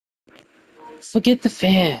Forget the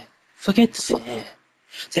fan. Forget the fan.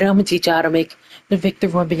 Today I'm gonna teach you how to make the Victor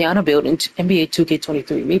Wembanyama build in NBA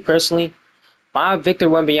 2K23. Me personally, my Victor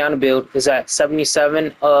Wembanyama build is at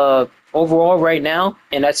 77 overall right now,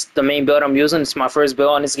 and that's the main build I'm using. It's my first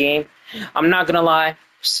build on this game. I'm not gonna lie,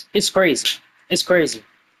 it's crazy. It's crazy.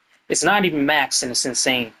 It's not even max, and it's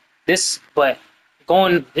insane. There's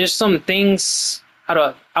some things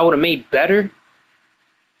I would have made better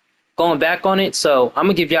going back on it. So I'm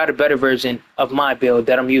gonna give y'all the better version of my build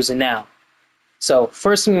that I'm using now. So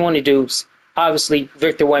first thing we want to do is obviously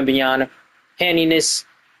Victor Wembanyama. Handiness,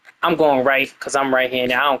 I'm going right because I'm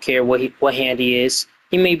right-handed. I don't care what hand he is.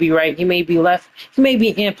 He may be right, he may be left, he may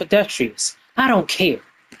be ambidextrous. I don't care.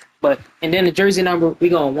 And then the jersey number, we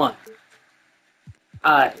going 1.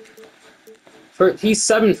 He's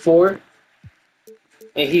 7'4",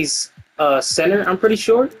 and he's center, I'm pretty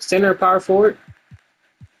sure. Center or power forward.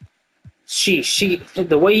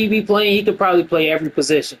 The way he be playing, he could probably play every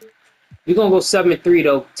position. We're going to go 7'3",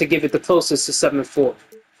 though, to give it the closest to 7'4".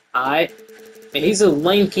 Alright? And he's a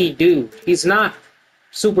lanky dude. He's not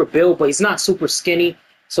super built, but he's not super skinny.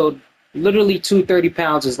 So, literally 230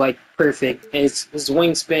 pounds is, like, perfect. And his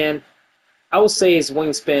wingspan, I would say his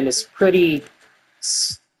wingspan is pretty...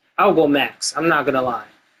 I'll go max. I'm not going to lie.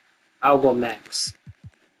 I'll go max.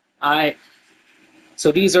 Alright?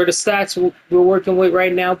 So, these are the stats we're working with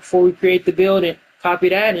right now before we create the build, and copy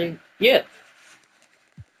that, and yeah.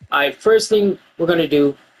 Alright, first thing we're going to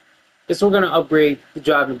do is we're going to upgrade the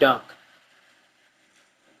drive and dunk.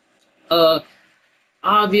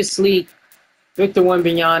 Obviously, Victor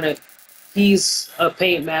Wembanyama, he's a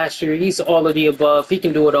paint master. He's all of the above. He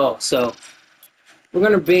can do it all. So, we're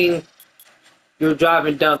going to bring your drive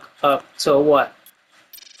and dunk up to a what?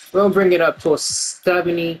 We're going to bring it up to a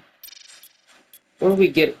 70. What do we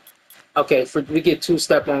get? Okay, we get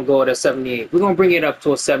 2-step on goal at 78. We're going to bring it up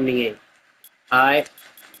to a 78. Alright?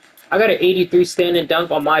 I got an 83 standing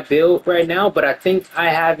dunk on my build right now, but I think I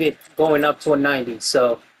have it going up to a 90.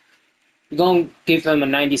 So, we're going to give him a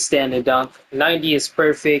 90 standing dunk. 90 is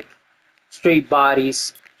perfect. Straight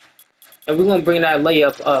bodies. And we're going to bring that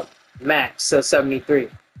layup up max to 73.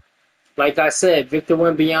 Like I said, Victor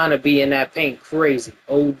Wembanyama be in that paint crazy.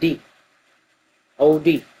 OD.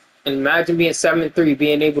 OD. And imagine being 7'3",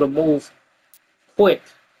 being able to move quick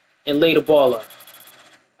and lay the ball up.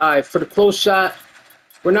 Alright, for the close shot,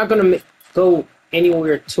 we're not going to go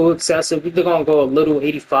anywhere too excessive. We're going to go a little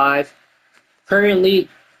 85. Currently,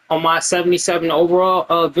 on my 77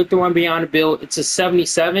 overall Victor Wembanyama build, it's a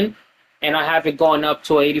 77. And I have it going up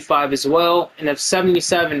to 85 as well. And at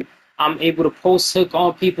 77, I'm able to post hook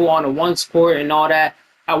on people on a one score and all that.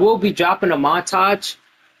 I will be dropping a montage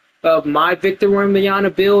of my Victor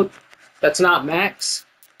Wembanyama build that's not max.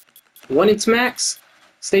 When it's max,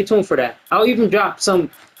 stay tuned for that. I'll even drop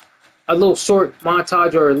a little short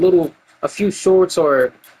montage or a few shorts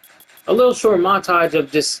or a little short montage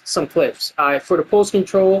of just some clips. Alright, for the post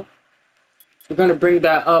control, we're gonna bring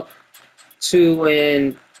that up to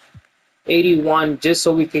an 81 just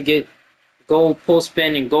so we can get gold post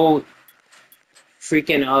spin and gold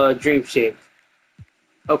freaking dream shape.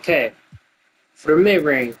 Okay. For the mid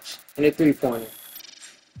range and the 3-pointer,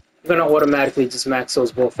 I'm gonna automatically just max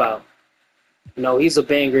those both out. No, he's a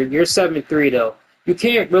banger. You're 7'3" though. You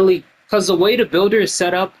can't really, because the way the builder is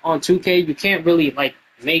set up on 2K, you can't really like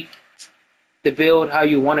make the build how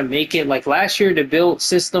you want to make it. Like last year, the build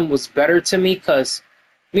system was better to me because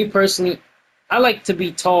me personally, I like to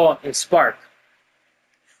be tall and spark.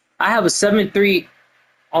 I have a 7'3"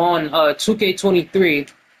 on 2K23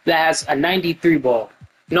 that has a 93 ball.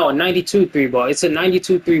 No, a 92 3-ball. It's a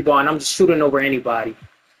 92 3-ball, and I'm just shooting over anybody.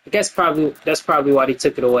 I guess that's probably why they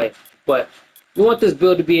took it away. But we want this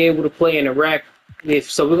build to be able to play in a rack.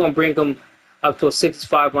 So we're going to bring them up to a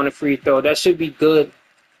 65 on a free throw. That should be good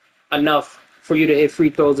enough for you to hit free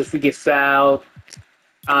throws if we get fouled.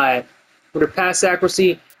 For the pass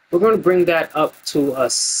accuracy, we're going to bring that up to a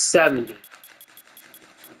 70.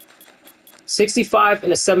 65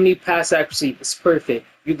 and a 70 pass accuracy is perfect.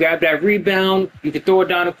 You grab that rebound, you can throw it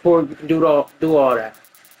down the court, you can do all that.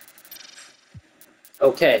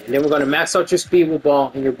 Okay, and then we're going to max out your speed with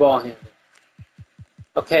ball and your ball handle.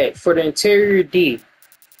 Okay, for the interior D,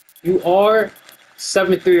 you are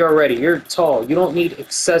 7'3" already. You're tall. You don't need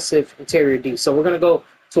excessive interior D. So we're going to go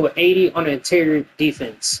to an 80 on the interior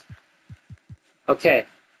defense. Okay,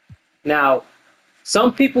 now,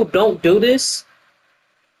 some people don't do this.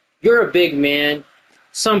 You're a big man.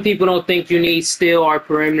 Some people don't think you need steal or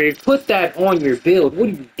perimeter. Put that on your build. What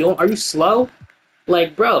are you doing? Are you slow?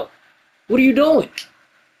 Like, bro, what are you doing?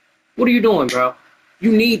 What are you doing, bro?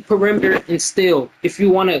 You need perimeter and steal if you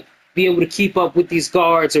want to be able to keep up with these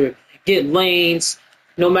guards or get lanes.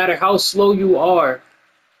 No matter how slow you are,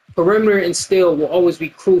 perimeter and steal will always be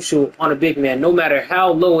crucial on a big man, no matter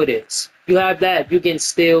how low it is. You have that, you're getting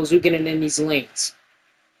steals, you're getting in these lanes.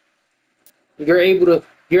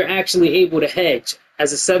 You're actually able to hedge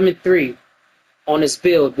as a 7-3 on this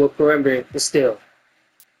build with perimeter and steal.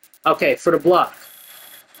 Okay, for the block,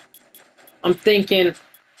 I'm thinking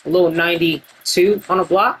a little 92 on a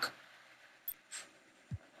block.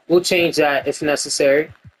 We'll change that if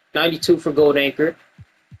necessary. 92 for gold anchor.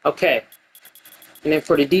 Okay. And then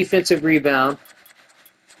for the defensive rebound,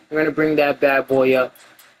 we're going to bring that bad boy up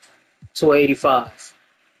to 85.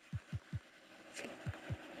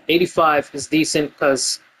 85 is decent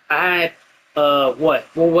because I had, what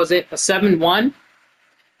was it? A 7-1?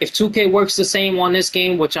 If 2K works the same on this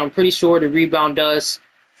game, which I'm pretty sure the rebound does,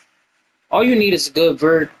 all you need is a good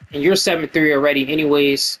vert, and you're 7-3 already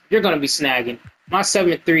anyways. You're going to be snagging. My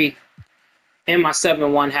 7-3 and my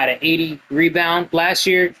 7-1 had an 80 rebound last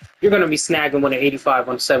year. You're going to be snagging with an 85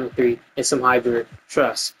 on 7-3 and some high vert.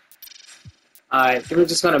 Trust. Alright, we're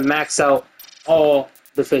just going to max out all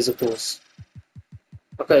the physicals.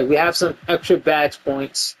 Okay, we have some extra badge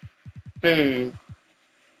points. Let's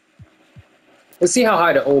see how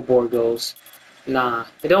high the old board goes. Nah,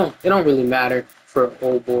 it don't really matter for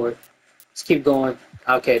old board. Let's keep going.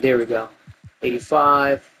 Okay, there we go.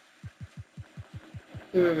 85.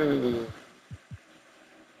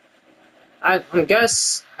 I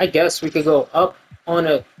guess we could go up on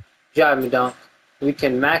a Jaion dunk. We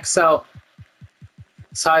can max out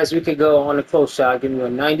as high as we could go on a close shot. Give me a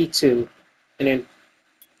 92, and then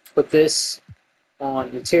put this on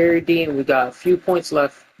interior D, and we got a few points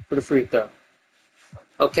left for the free throw.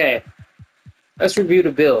 Okay, let's review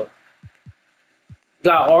the build.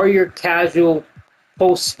 Got all your casual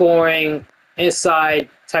post scoring inside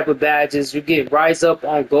type of badges. You get rise up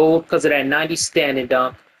on gold because of that 90 standing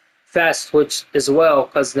dunk. Fast twitch as well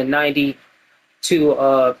because of the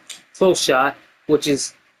 92 close shot, which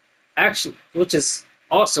is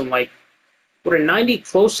awesome. Like with a 90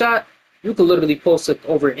 close shot, you can literally post it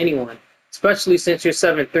over anyone, especially since you're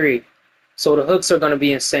 7-3. So the hooks are going to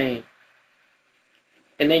be insane.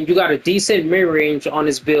 And then you got a decent mid-range on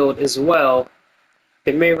this build as well.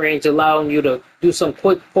 The mid-range allowing you to do some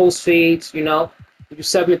quick post fades, you know. You're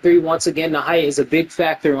 7-3, once again, the height is a big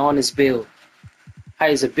factor on this build.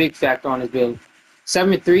 Height is a big factor on this build.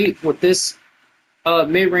 7-3 with this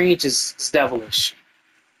mid-range is devilish.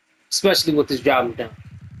 Especially with this job done.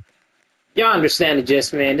 Y'all understand the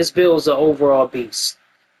gist, man. This build is an overall beast.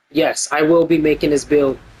 Yes, I will be making this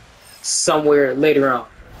build somewhere later on.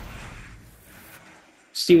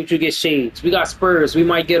 See what you get, Shades. We got Spurs. We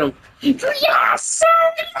might get them. Yes!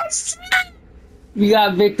 We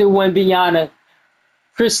got Victor Wembanyama,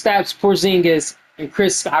 Kristaps Porzingis, and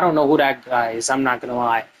Chris. I don't know who that guy is. I'm not gonna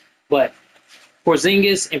lie, but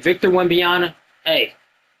Porzingis and Victor Wembanyama. Hey,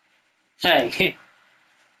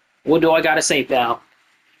 what do I gotta say, pal?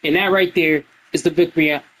 And that right there is the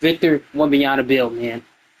Victor Wembanyama build, man.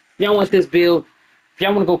 If y'all want this build, if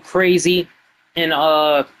y'all want to go crazy and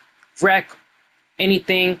wreck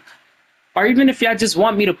anything, or even if y'all just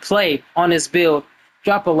want me to play on this build,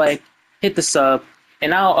 drop a like, hit the sub,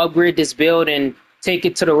 and I'll upgrade this build and take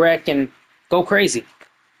it to the wreck and go crazy.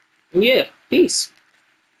 Yeah, peace.